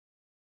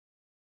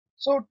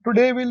So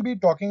today we'll be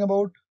talking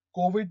about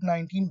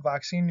COVID-19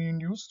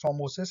 vaccine-induced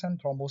thrombosis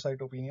and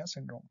thrombocytopenia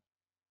syndrome.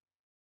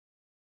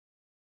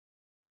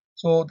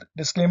 So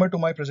disclaimer to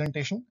my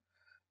presentation.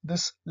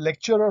 This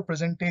lecture or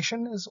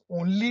presentation is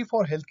only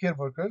for healthcare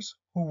workers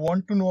who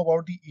want to know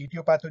about the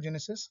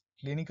etiopathogenesis,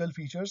 clinical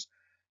features,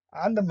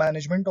 and the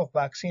management of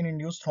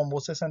vaccine-induced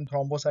thrombosis and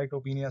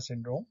thrombocytopenia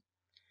syndrome.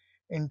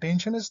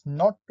 Intention is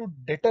not to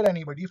deter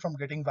anybody from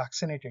getting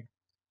vaccinated.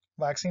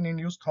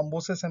 Vaccine-induced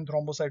thrombosis and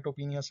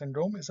thrombocytopenia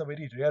syndrome is a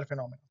very rare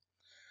phenomenon.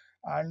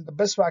 And the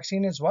best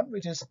vaccine is one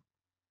which is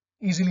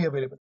easily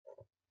available.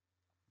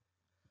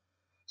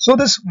 So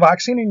this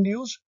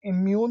vaccine-induced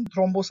immune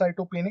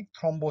thrombocytopenic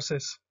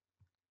thrombosis,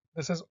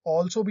 this has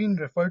also been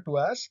referred to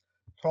as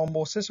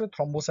thrombosis with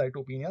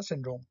thrombocytopenia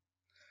syndrome.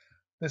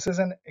 This is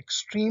an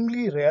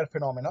extremely rare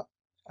phenomena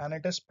and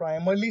it is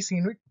primarily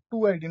seen with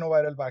two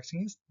adenoviral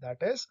vaccines, that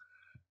is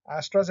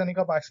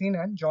AstraZeneca vaccine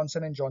and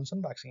Johnson &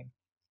 Johnson vaccine.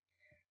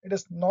 It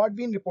has not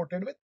been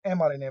reported with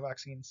mRNA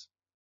vaccines.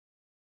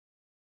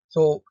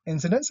 So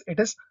incidence, it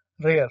is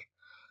rare.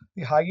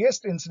 The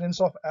highest incidence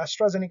of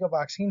AstraZeneca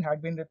vaccine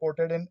had been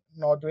reported in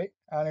Norway,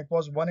 and it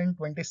was 1 in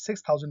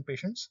 26,000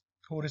 patients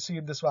who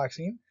received this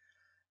vaccine.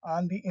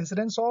 And the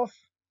incidence of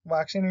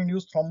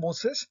vaccine-induced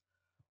thrombosis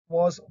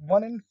was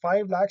 1 in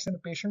 5 lakhs in the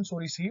patients who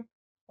received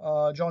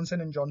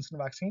Johnson & Johnson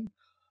vaccine.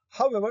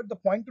 However, the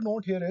point to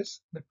note here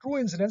is the true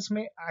incidence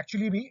may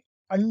actually be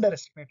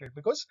underestimated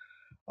because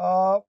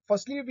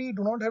firstly, we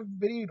do not have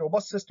very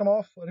robust system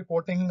of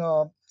reporting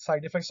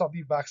side effects of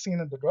the vaccine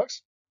and the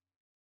drugs.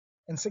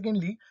 And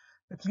secondly,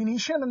 the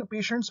clinician and the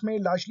patients may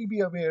largely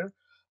be aware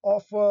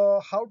of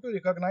how to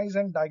recognize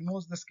and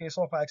diagnose this case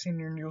of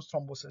vaccine-induced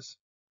thrombosis.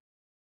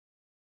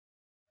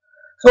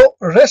 So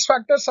risk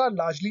factors are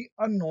largely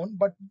unknown,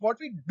 but what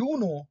we do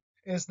know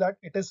is that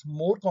it is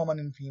more common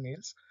in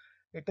females.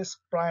 It is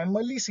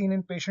primarily seen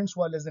in patients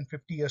who are less than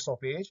 50 years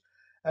of age,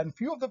 and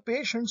few of the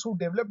patients who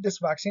developed this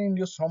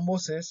vaccine-induced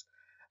thrombosis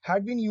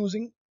had been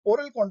using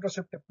oral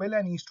contraceptive pill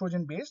and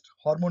estrogen-based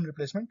hormone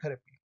replacement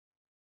therapy.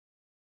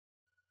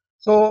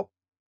 So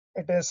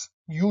it is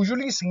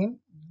usually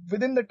seen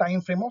within the time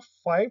frame of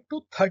 5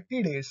 to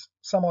 30 days.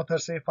 Some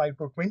authors say 5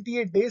 to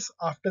 28 days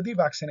after the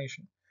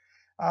vaccination.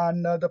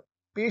 And the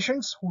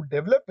patients who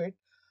develop it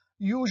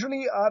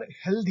usually are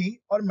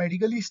healthy or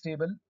medically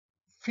stable.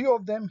 Few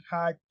of them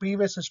had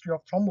previous history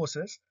of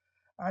thrombosis.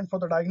 And for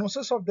the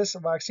diagnosis of this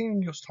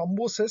vaccine-induced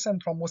thrombosis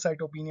and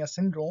thrombocytopenia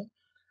syndrome,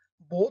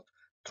 both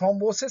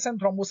thrombosis and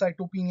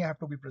thrombocytopenia have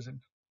to be present.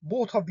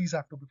 Both of these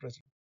have to be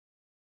present.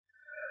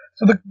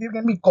 So there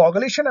can be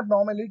coagulation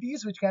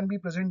abnormalities which can be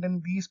present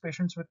in these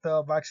patients with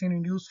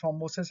vaccine-induced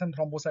thrombosis and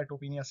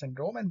thrombocytopenia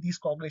syndrome. And these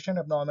coagulation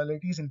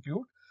abnormalities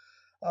include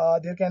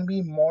there can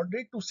be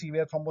moderate to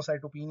severe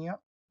thrombocytopenia.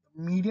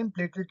 Median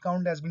platelet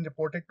count has been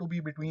reported to be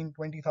between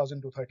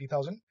 20,000 to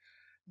 30,000.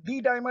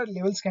 D-dimer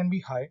levels can be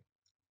high.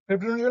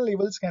 Fibrinogen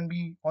levels can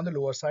be on the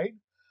lower side.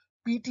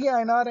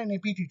 PT-INR and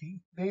APTT,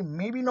 they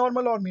may be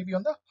normal or maybe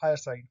on the higher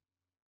side.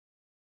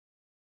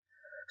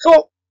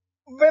 So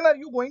when are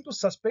you going to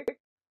suspect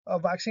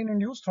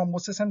vaccine-induced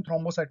thrombosis and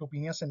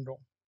thrombocytopenia syndrome?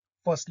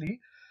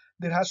 Firstly,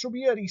 there has to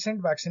be a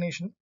recent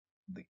vaccination.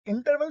 The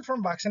interval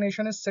from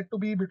vaccination is said to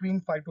be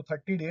between 5 to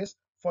 30 days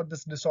for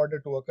this disorder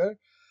to occur.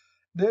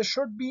 There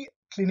should be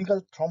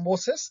clinical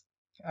thrombosis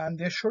and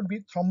there should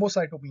be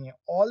thrombocytopenia.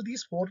 All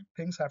these four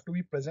things have to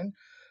be present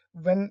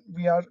when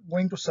we are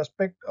going to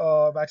suspect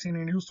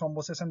vaccine-induced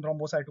thrombosis and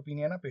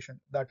thrombocytopenia in a patient.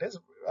 That is,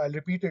 I'll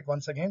repeat it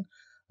once again,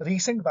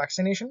 recent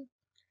vaccination,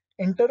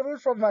 interval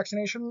from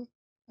vaccination,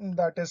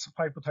 that is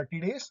 5 to 30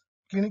 days,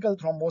 clinical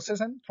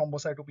thrombosis and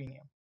thrombocytopenia.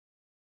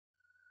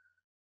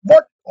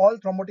 What all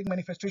thrombotic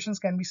manifestations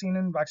can be seen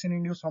in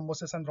vaccine-induced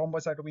thrombosis and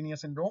thrombocytopenia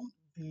syndrome?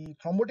 The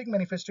thrombotic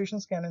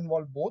manifestations can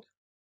involve both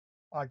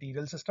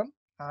arterial system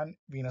and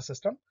venous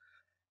system.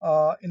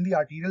 In the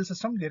arterial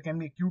system, there can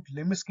be acute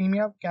limb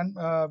ischemia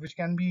which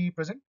can be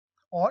present,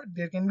 or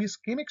there can be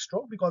ischemic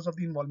stroke because of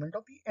the involvement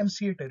of the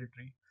MCA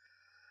territory.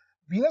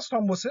 Venous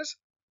thrombosis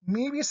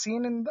may be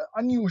seen in the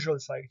unusual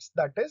sites,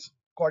 that is,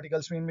 cortical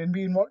vein may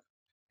be involved,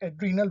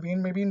 adrenal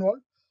vein may be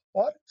involved,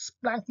 or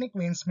splanchnic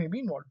veins may be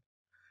involved.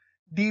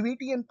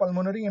 DVT and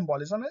pulmonary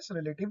embolism is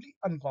relatively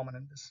uncommon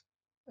in this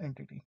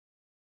entity.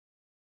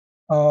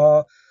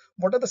 Uh,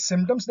 what are the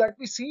symptoms that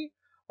we see?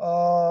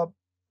 Uh,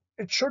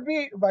 it should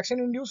be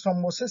vaccine-induced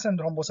thrombosis and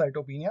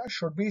thrombocytopenia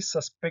should be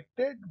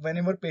suspected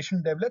whenever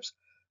patient develops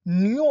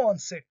new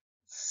onset,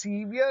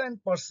 severe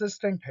and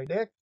persistent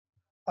headache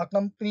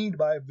accompanied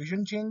by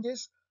vision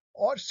changes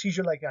or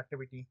seizure-like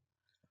activity,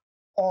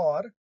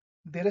 or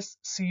there is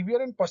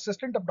severe and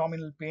persistent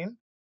abdominal pain,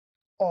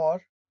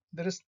 or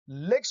there is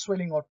leg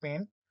swelling or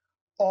pain,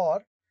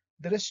 or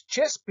there is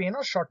chest pain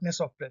or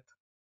shortness of breath.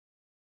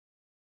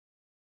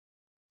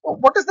 So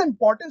what is the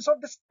importance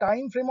of this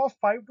time frame of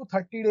 5 to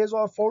 30 days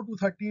or 4 to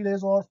 30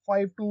 days or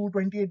 5 to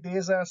 28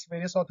 days as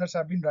various authors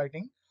have been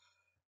writing?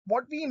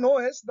 What we know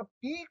is the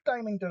peak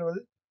time interval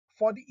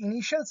for the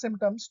initial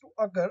symptoms to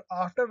occur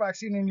after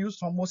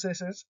vaccine-induced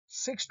thrombosis is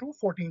 6 to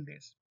 14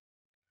 days.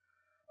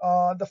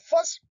 The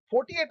first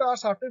 48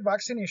 hours after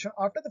vaccination,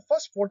 after the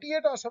first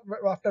 48 hours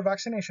after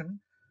vaccination,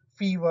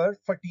 fever,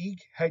 fatigue,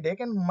 headache,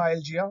 and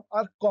myalgia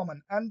are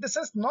common. And this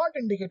is not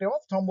indicative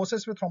of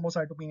thrombosis with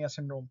thrombocytopenia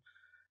syndrome.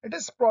 It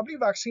is probably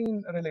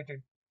vaccine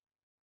related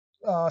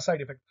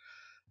side effect.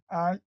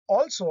 And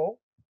also,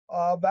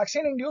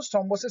 vaccine induced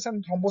thrombosis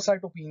and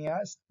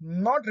thrombocytopenia is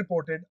not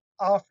reported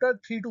after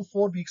 3 to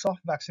 4 weeks of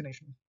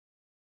vaccination.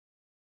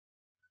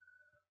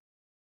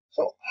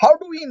 So, how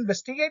do we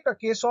investigate a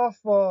case of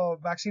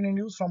vaccine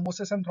induced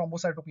thrombosis and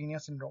thrombocytopenia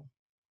syndrome?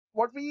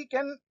 What we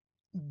can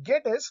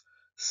get is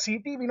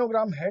CT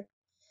venogram head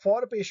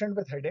for a patient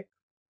with headache,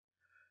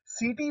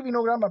 CT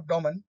venogram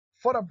abdomen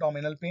for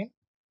abdominal pain,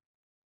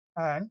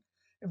 and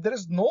if there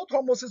is no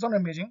thrombosis on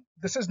imaging,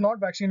 this is not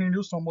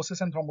vaccine-induced thrombosis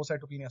and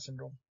thrombocytopenia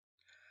syndrome.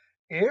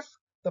 If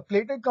the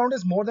platelet count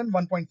is more than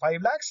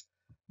 1.5 lakhs,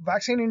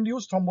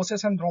 vaccine-induced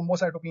thrombosis and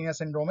thrombocytopenia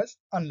syndrome is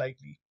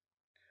unlikely.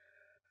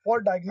 For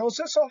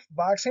diagnosis of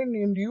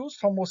vaccine-induced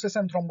thrombosis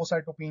and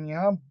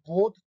thrombocytopenia,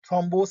 both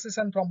thrombosis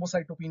and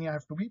thrombocytopenia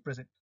have to be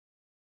present.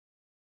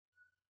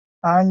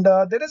 And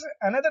there is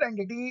another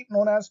entity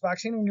known as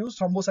vaccine-induced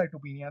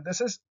thrombocytopenia.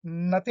 This is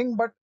nothing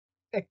but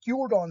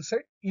acute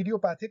onset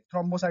idiopathic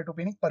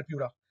thrombocytopenic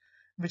purpura,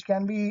 which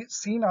can be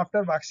seen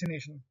after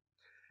vaccination.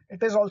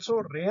 It is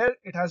also rare.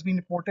 It has been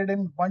reported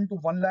in 1 to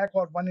 1 lakh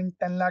or 1 in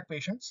 10 lakh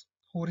patients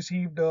who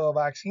received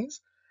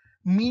vaccines.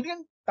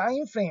 Median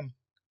time frame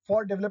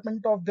for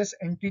development of this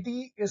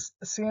entity is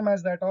same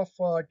as that of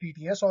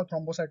TTS or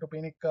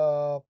thrombocytopenic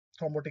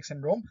thrombotic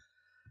syndrome,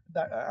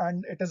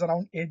 and it is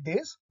around 8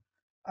 days.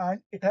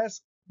 And it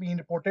has been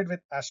reported with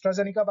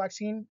AstraZeneca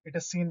vaccine, it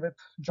is seen with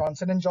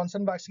Johnson &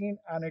 Johnson vaccine,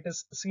 and it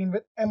is seen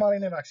with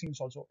mRNA vaccines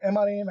also.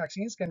 mRNA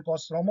vaccines can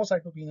cause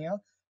thrombocytopenia,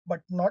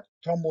 but not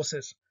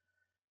thrombosis.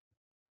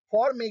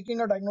 For making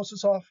a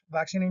diagnosis of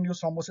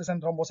vaccine-induced thrombosis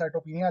and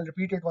thrombocytopenia, I'll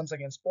repeat it once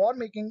again. For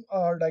making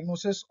a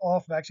diagnosis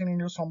of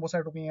vaccine-induced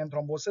thrombocytopenia and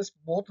thrombosis,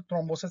 both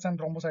thrombosis and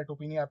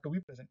thrombocytopenia have to be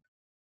present.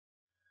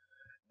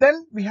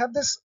 Then we have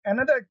this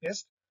another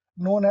test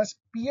known as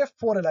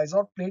PF4 ELISA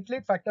or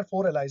platelet factor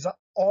 4 ELISA,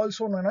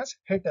 also known as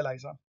HIT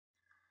ELISA.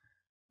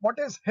 What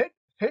is HIT?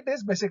 HIT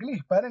is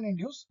basically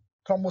heparin-induced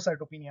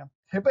thrombocytopenia.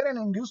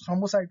 Heparin-induced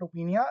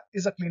thrombocytopenia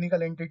is a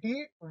clinical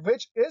entity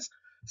which is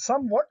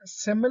somewhat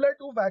similar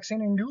to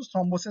vaccine-induced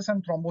thrombosis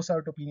and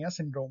thrombocytopenia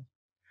syndrome.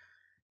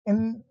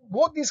 In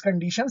both these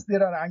conditions,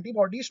 there are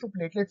antibodies to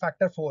platelet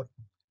factor 4.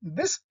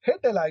 This HIT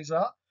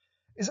ELISA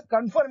is a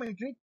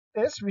confirmatory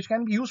test which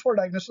can be used for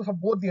diagnosis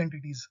of both the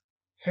entities.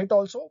 HIT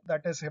also,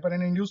 that is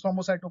heparin-induced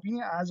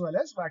thrombocytopenia, as well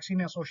as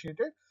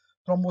vaccine-associated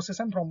thrombosis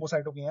and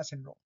thrombocytopenia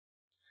syndrome.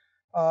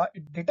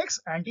 It detects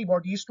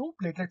antibodies to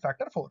platelet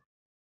factor 4.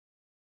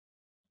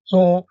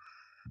 So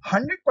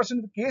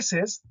 100% of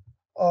cases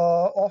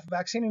of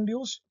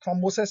vaccine-induced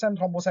thrombosis and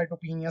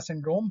thrombocytopenia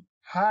syndrome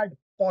had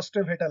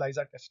positive HIT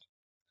ELISA test.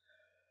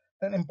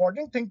 An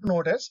important thing to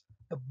note is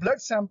the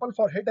blood sample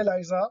for HIT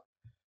ELISA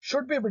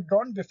should be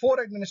withdrawn before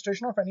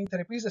administration of any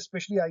therapies,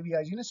 especially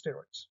IVIG and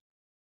steroids.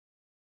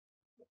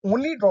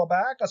 Only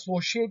drawback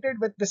associated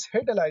with this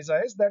HIT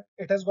ELISA is that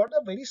it has got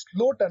a very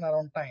slow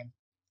turnaround time.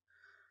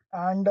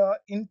 And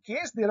in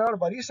case there are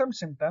worrisome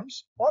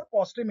symptoms or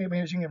positive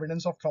imaging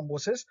evidence of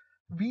thrombosis,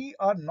 we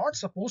are not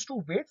supposed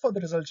to wait for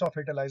the results of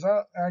HIT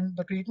ELISA, and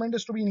the treatment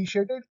is to be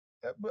initiated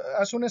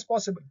as soon as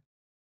possible.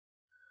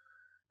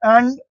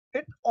 And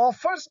it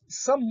offers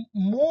some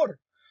more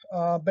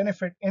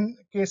benefit in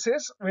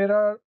cases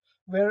where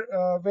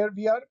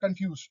we are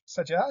confused,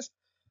 such as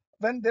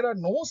when there are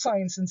no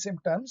signs and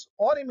symptoms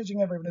or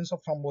imaging evidence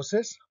of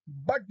thrombosis,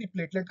 but the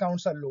platelet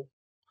counts are low.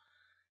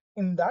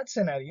 In that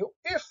scenario,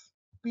 if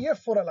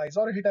PF4 ELISA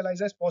or HIT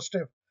ELISA is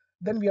positive,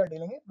 then we are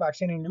dealing with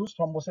vaccine-induced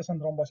thrombosis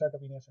and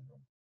thrombocytopenia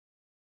syndrome.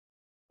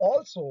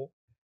 Also,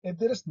 if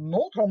there is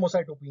no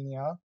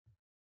thrombocytopenia,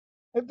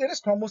 if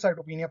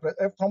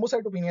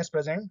thrombocytopenia is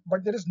present,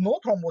 but there is no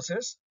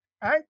thrombosis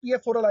and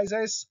PF4 ELISA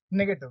is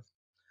negative,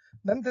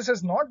 then this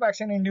is not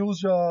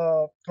vaccine-induced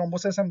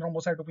thrombosis and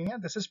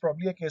thrombocytopenia. This is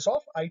probably a case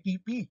of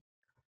ITP.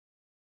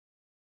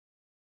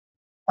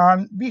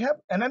 And we have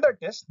another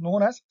test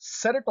known as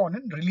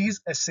serotonin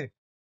release assay.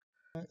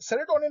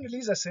 Serotonin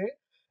release assay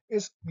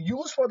is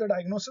used for the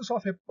diagnosis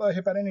of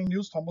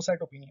heparin-induced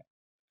thrombocytopenia.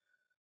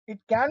 It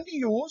can be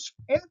used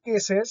in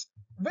cases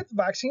with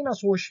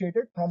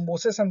vaccine-associated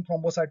thrombosis and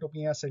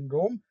thrombocytopenia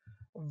syndrome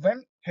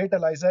when HIT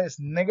ELISA is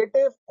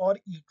negative or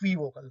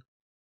equivocal.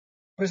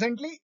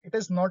 Presently, it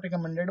is not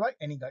recommended by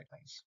any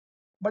guidelines,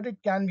 but it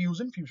can be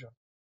used in future.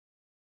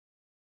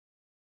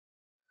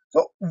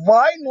 So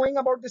why knowing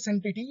about this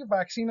entity,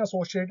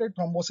 vaccine-associated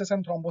thrombosis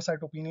and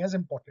thrombocytopenia, is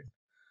important?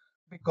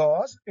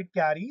 Because it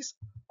carries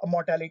a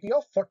mortality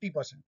of 40%.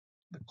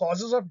 The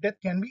causes of death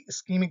can be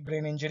ischemic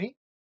brain injury.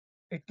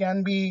 It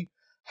can be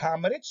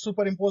hemorrhage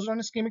superimposed on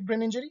ischemic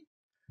brain injury.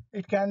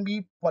 It can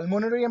be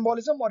pulmonary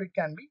embolism, or it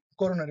can be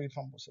coronary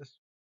thrombosis.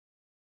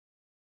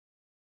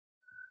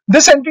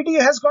 This entity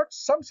has got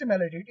some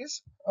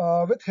similarities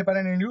with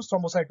heparin-induced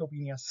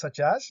thrombocytopenia, such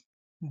as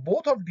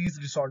Both of these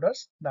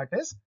disorders, that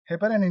is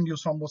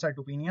heparin-induced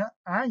thrombocytopenia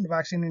and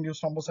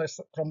vaccine-induced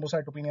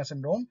thrombocytopenia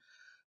syndrome,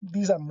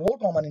 these are more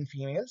common in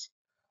females.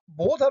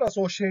 Both are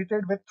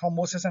associated with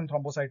thrombosis and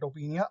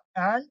thrombocytopenia,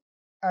 and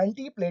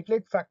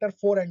anti-platelet factor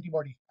 4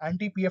 antibody,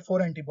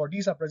 anti-PF4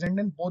 antibodies are present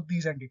in both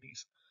these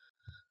entities.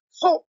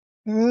 So,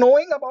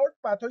 knowing about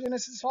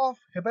pathogenesis of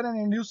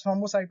heparin-induced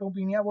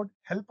thrombocytopenia would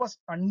help us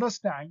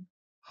understand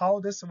how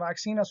this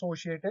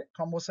vaccine-associated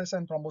thrombosis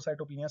and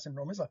thrombocytopenia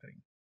syndrome is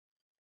occurring.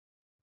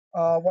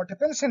 What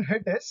happens in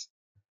HIT is,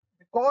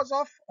 because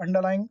of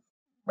underlying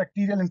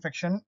bacterial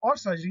infection or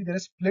surgery, there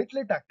is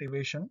platelet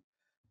activation,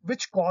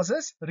 which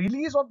causes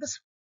release of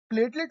this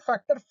platelet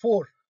factor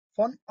 4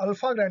 from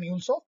alpha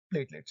granules of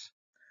platelets.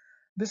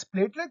 This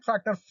platelet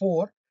factor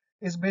 4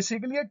 is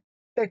basically a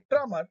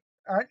tetramer,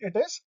 and it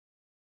is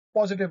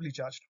positively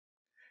charged.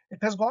 It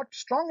has got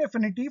strong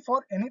affinity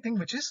for anything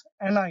which is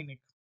anionic,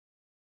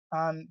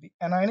 and the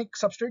anionic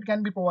substrate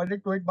can be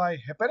provided to it by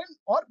heparin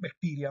or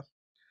bacteria.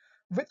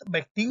 With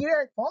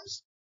bacteria, it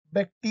forms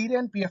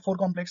bacterian PF4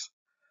 complex.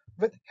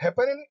 With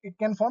heparin, it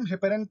can form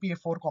heparin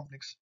PF4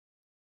 complex.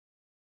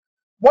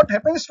 What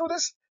happens to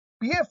this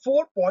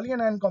PF4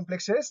 polyanion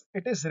complex is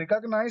it is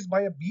recognized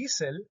by a B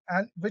cell,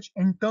 and which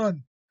in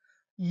turn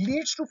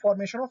leads to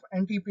formation of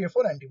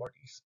anti-PF4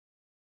 antibodies.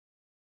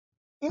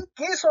 In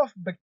case of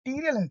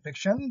bacterial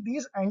infection,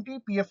 these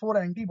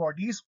anti-PF4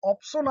 antibodies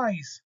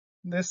opsonize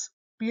this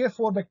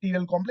PF4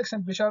 bacterial complex,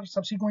 and which are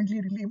subsequently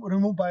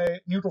removed by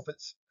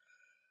neutrophils.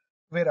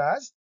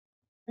 Whereas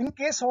in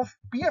case of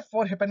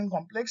PF4 heparin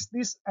complex,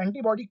 this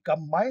antibody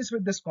combines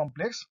with this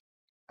complex,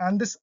 and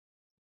this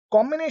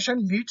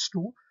combination leads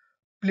to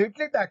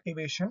platelet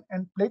activation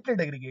and platelet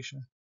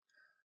aggregation.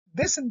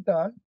 This in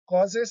turn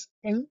causes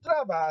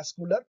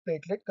intravascular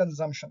platelet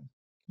consumption,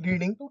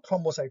 leading to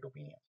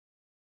thrombocytopenia.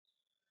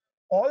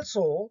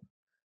 Also,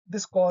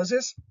 this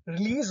causes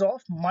release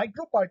of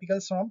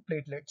microparticles from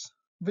platelets,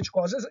 which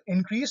causes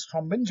increased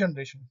thrombin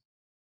generation.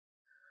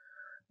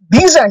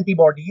 These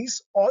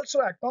antibodies also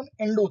act on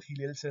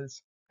endothelial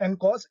cells and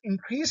cause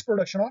increased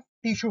production of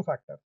tissue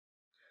factor.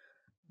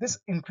 This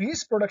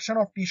increased production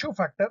of tissue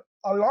factor,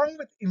 along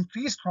with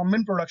increased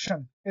thrombin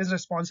production, is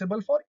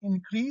responsible for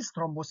increased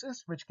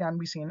thrombosis, which can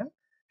be seen in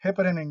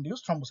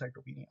heparin-induced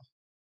thrombocytopenia.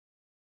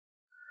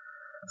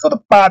 So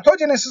the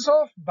pathogenesis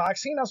of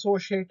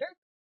vaccine-associated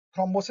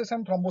thrombosis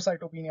and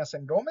thrombocytopenia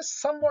syndrome is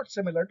somewhat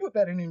similar to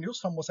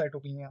heparin-induced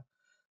thrombocytopenia.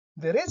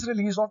 There is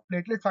release of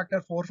platelet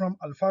factor 4 from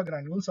alpha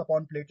granules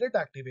upon platelet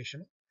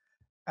activation,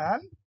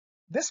 and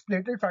this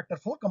platelet factor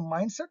 4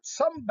 combines with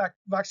some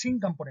vaccine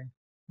component,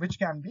 which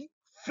can be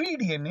free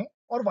DNA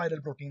or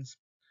viral proteins,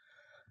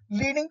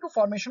 leading to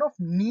formation of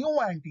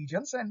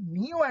neoantigens, and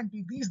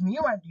these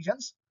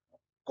neoantigens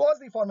cause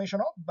the formation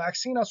of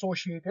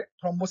vaccine-associated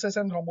thrombosis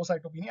and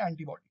thrombocytopenia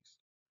antibodies.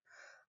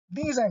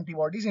 These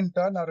antibodies in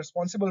turn are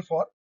responsible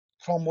for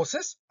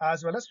thrombosis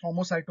as well as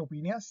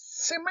thrombocytopenia,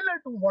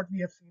 similar to what we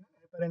have seen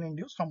in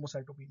heparin-induced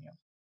thrombocytopenia.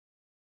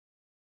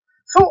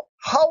 So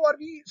how are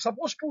we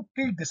supposed to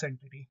treat this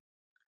entity?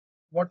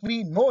 What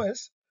we know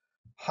is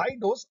high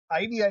dose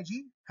IVIG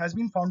has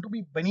been found to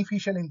be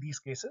beneficial in these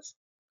cases.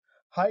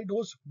 High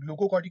dose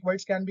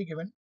glucocorticoids can be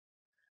given.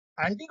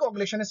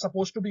 Anticoagulation is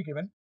supposed to be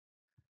given.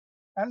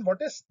 And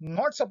what is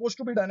not supposed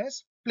to be done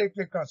is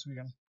platelet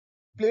transfusion.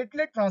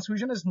 Platelet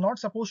transfusion is not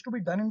supposed to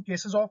be done in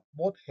cases of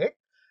both HIT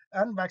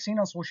and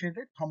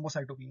vaccine-associated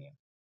thrombocytopenia,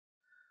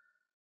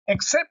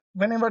 except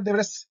whenever there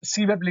is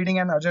severe bleeding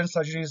and urgent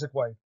surgery is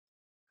required.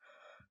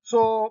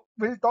 So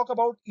we'll talk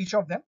about each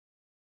of them.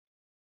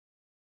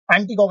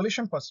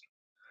 Anticoagulation first.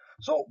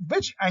 So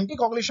which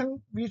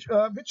anticoagulation,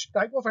 which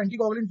type of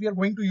anticoagulant we are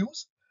going to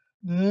use?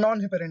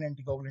 Non-heparin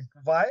anticoagulant.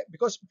 Why?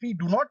 Because we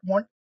do not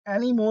want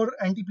any more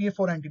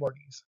anti-PF4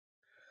 antibodies.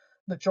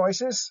 The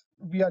choices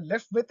we are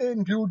left with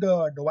include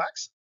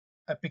DOACs,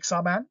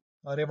 Apixaban,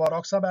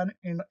 Rivaroxaban,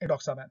 and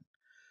Edoxaban.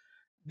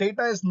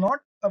 Data is not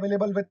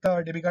available with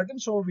dabigatran,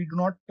 so we do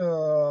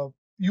not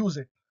use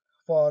it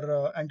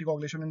for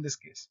anticoagulation in this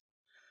case.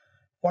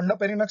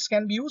 Fondaparinux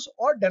can be used,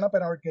 or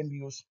danaparvovec can be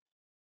used.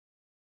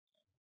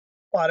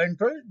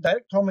 Parenteral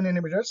direct thrombin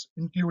inhibitors,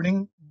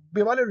 including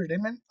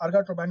bivalirudin and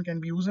argatroban, can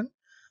be used in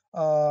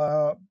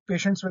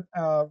patients with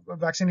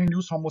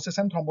vaccine-induced thrombosis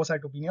and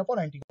thrombocytopenia for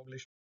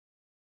anticoagulation.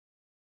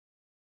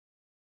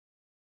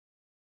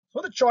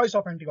 So the choice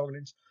of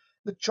anticoagulants.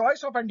 The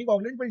choice of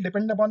anticoagulant will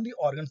depend upon the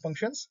organ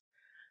functions.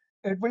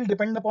 It will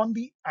depend upon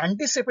the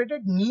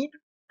anticipated need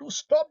to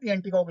stop the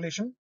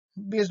anticoagulation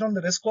based on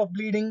the risk of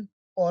bleeding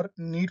or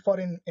need for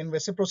an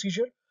invasive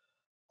procedure,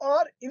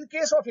 or in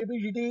case of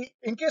APTT,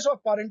 in case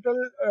of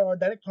parenteral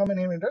direct thrombin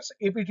inhibitors,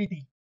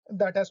 APTT,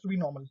 that has to be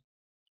normal.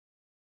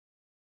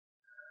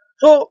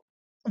 So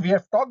we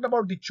have talked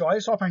about the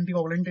choice of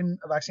anticoagulant in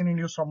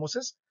vaccine-induced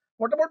thrombosis.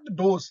 What about the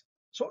dose?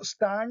 So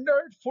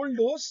standard full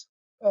dose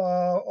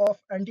of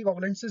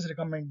anticoagulants is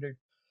recommended,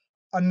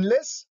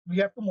 unless we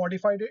have to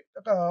modify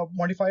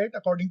it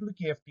according to the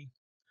KFT.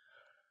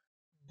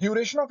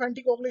 Duration of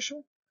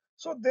anticoagulation.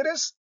 So there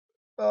is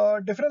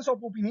difference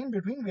of opinion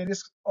between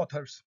various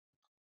authors.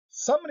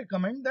 Some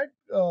recommend that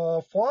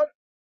for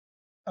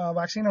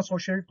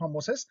vaccine-associated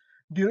thrombosis,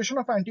 duration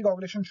of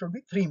anticoagulation should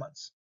be 3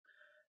 months.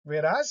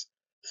 Whereas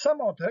some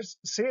authors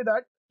say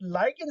that,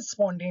 like in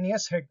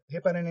spontaneous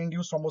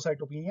heparin-induced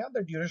thrombocytopenia,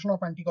 the duration of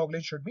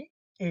anticoagulation should be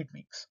 8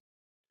 weeks.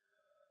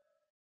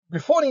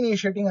 Before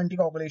initiating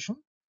anticoagulation,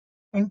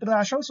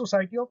 International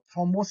Society of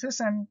Thrombosis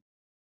and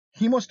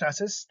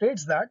Hemostasis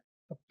states that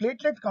the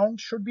platelet count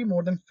should be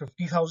more than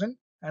 50,000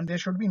 and there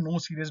should be no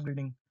serious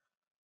bleeding.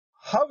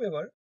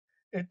 However,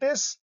 it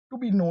is to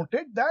be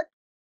noted that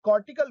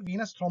cortical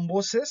venous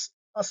thrombosis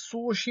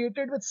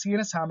associated with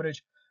CNS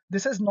hemorrhage,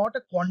 this is not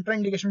a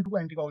contraindication to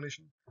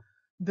anticoagulation.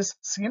 This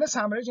CNS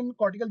hemorrhage in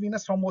cortical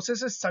venous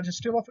thrombosis is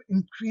suggestive of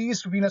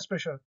increased venous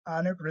pressure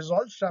and it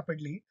resolves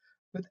rapidly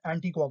with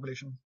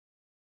anticoagulation.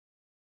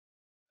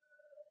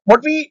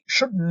 What we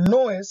should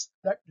know is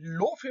that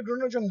low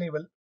fibrinogen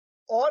level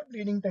or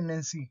bleeding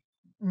tendency,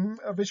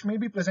 which may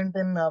be present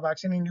in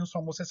vaccine-induced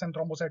thrombosis and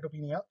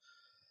thrombocytopenia,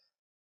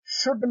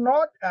 should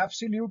not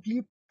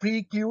absolutely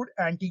preclude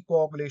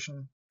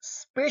anticoagulation,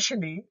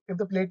 especially if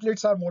the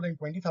platelets are more than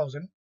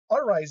 20,000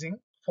 or rising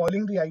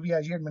following the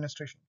IVIG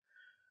administration.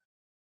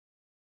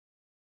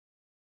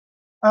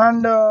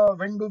 And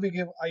when do we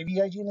give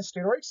IVIG and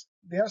steroids?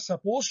 They are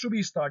supposed to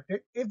be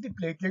started if the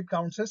platelet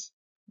counts is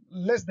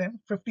less than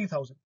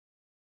 50,000.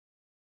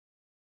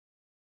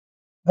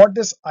 What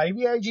this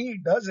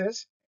IVIG does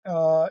is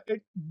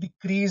it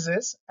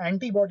decreases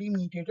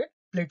antibody-mediated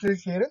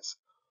platelet clearance.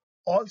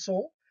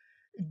 Also,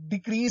 it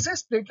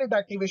decreases platelet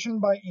activation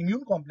by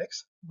immune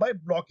complex by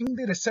blocking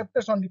the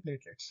receptors on the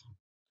platelets.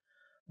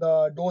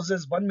 The dose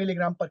is 1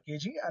 milligram per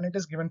kg and it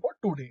is given for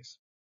 2 days.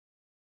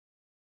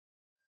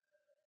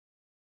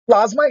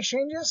 Plasma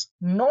exchange is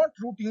not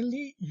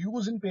routinely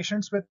used in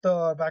patients with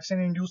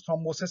vaccine-induced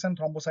thrombosis and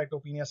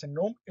thrombocytopenia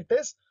syndrome.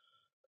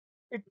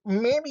 It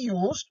may be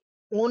used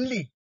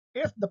only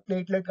if the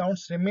platelet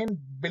counts remain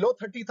below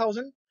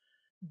 30,000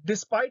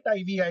 despite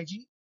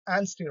IVIG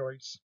and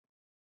steroids,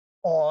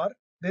 or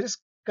there is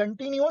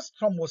continuous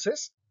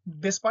thrombosis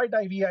despite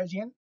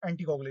IVIG and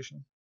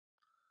anticoagulation.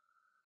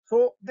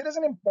 So there is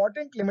an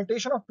important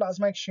limitation of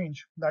plasma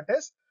exchange. That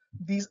is,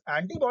 these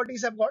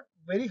antibodies have got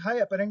very high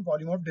apparent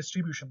volume of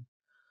distribution.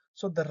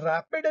 So the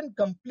rapid and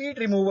complete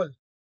removal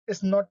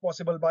is not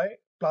possible by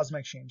plasma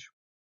exchange.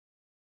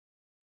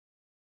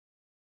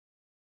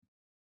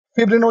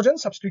 Fibrinogen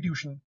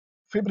substitution.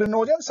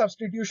 Fibrinogen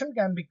substitution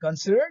can be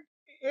considered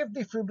if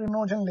the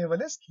fibrinogen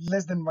level is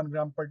less than 1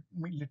 gram per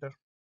milliliter.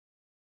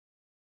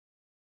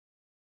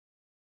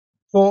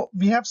 So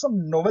we have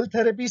some novel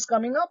therapies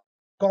coming up,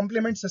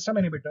 complement system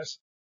inhibitors.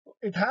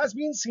 It has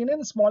been seen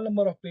in a small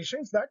number of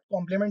patients that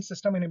complement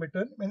system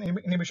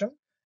inhibition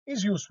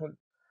is useful.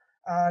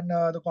 And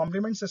the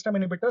complement system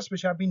inhibitors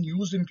which have been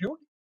used include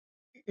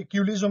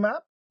eculizumab,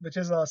 which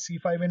is a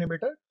C5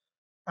 inhibitor,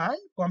 and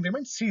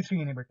complement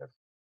C3 inhibitor.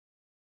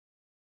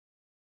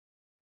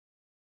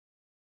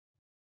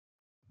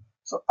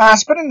 So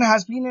aspirin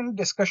has been in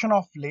discussion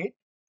of late.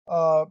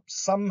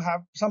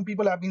 Some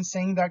people have been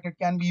saying that it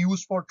can be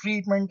used for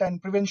treatment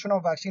and prevention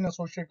of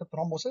vaccine-associated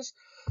thrombosis.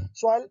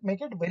 So I'll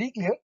make it very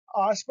clear: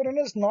 aspirin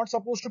is not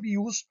supposed to be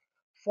used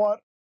for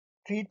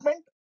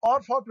treatment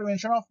or for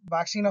prevention of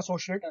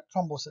vaccine-associated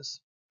thrombosis.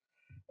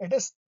 It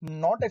is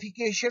not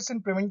efficacious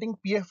in preventing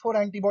PF4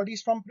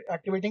 antibodies from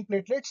activating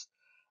platelets.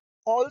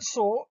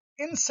 Also,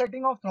 in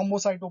setting of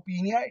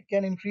thrombocytopenia, it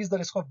can increase the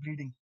risk of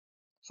bleeding.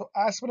 So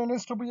aspirin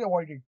is to be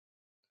avoided.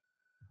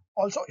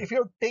 Also, if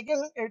you're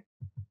taking it,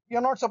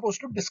 you're not supposed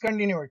to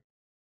discontinue it.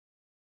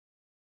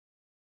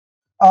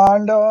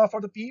 And for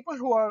the people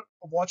who are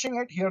watching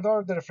it, here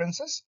are the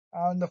references.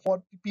 And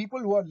for people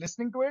who are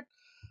listening to it,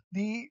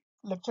 the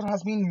lecture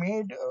has been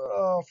made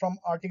from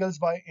articles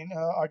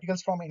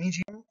from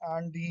NEGM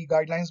and the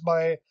guidelines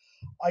by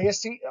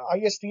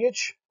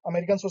ISTH,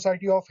 American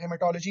Society of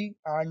Hematology,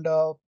 and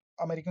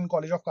American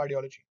College of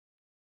Cardiology.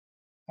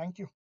 Thank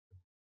you.